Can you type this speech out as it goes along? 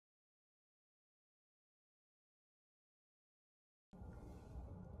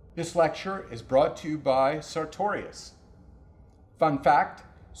This lecture is brought to you by Sartorius. Fun fact,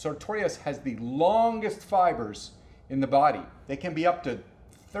 Sartorius has the longest fibers in the body. They can be up to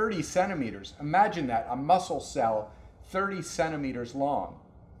 30 centimeters. Imagine that, a muscle cell 30 centimeters long.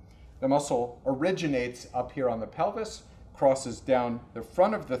 The muscle originates up here on the pelvis, crosses down the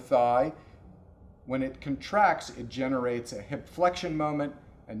front of the thigh. When it contracts, it generates a hip flexion moment,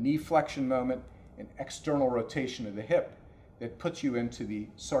 a knee flexion moment, an external rotation of the hip that puts you into the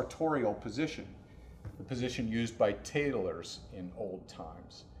sartorial position, the position used by tailors in old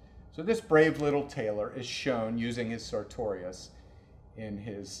times. So this brave little tailor is shown using his Sartorius in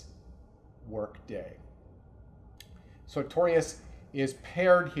his work day. Sartorius is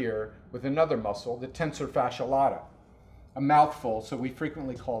paired here with another muscle, the tensor fasciae lata, a mouthful, so we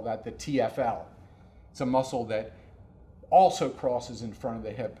frequently call that the TFL. It's a muscle that also crosses in front of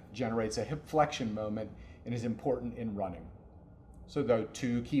the hip, generates a hip flexion moment, and is important in running. So the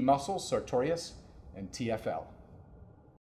two key muscles, Sartorius and TFL.